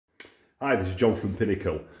Hi, this is John from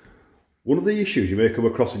Pinnacle. One of the issues you may come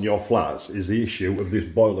across in your flats is the issue of this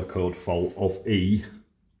boiler code fault of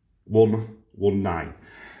E1-19.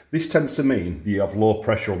 This tends to mean that you have low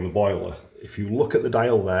pressure on the boiler. If you look at the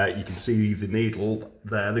dial there, you can see the needle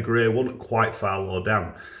there, the grey one, quite far low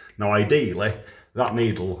down. Now ideally, that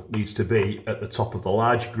needle needs to be at the top of the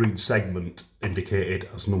large green segment indicated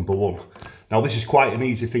as number 1. Now this is quite an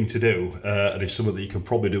easy thing to do, and it's something that you can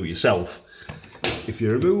probably do yourself. If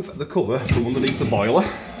you remove the cover from underneath the boiler,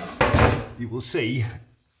 you will see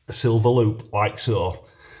a silver loop like so.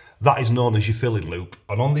 That is known as your filling loop,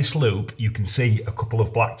 and on this loop you can see a couple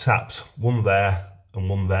of black taps, one there and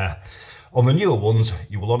one there. On the newer ones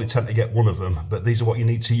you will only tend to get one of them, but these are what you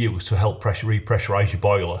need to use to help repressurise your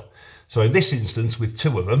boiler. So in this instance, with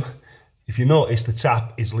 2 of them, if you notice the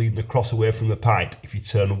tap is leading across away from the pipe. If you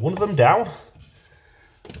turn one of them down,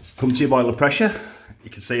 come to your boiler pressure,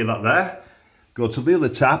 you can see that there. Go to the other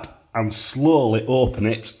tap and slowly open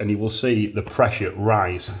it, and you will see the pressure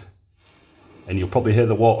rise. And you'll probably hear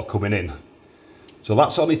the water coming in. So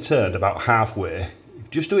that's only turned about halfway.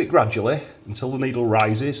 Just do it gradually until the needle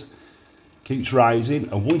rises, keeps rising,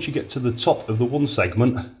 and once you get to the top of the one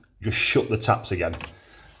segment, just shut the taps again.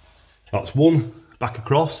 That's one back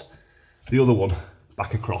across, the other one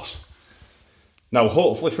back across. Now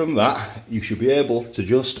hopefully from that you should be able to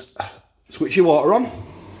just switch your water on,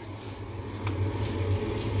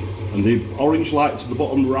 and the orange light to the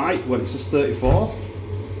bottom right when it says 34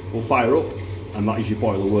 will fire up, and that is your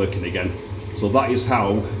boiler working again. So that is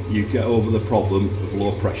how you get over the problem of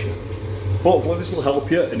low pressure. Hopefully this will help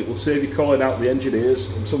you, and it will save you calling out the engineers,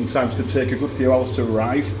 and sometimes can take a good few hours to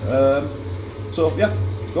arrive. So yeah,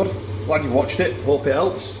 good. Glad you watched it, hope it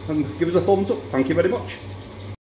helps, and give us a thumbs up. Thank you very much.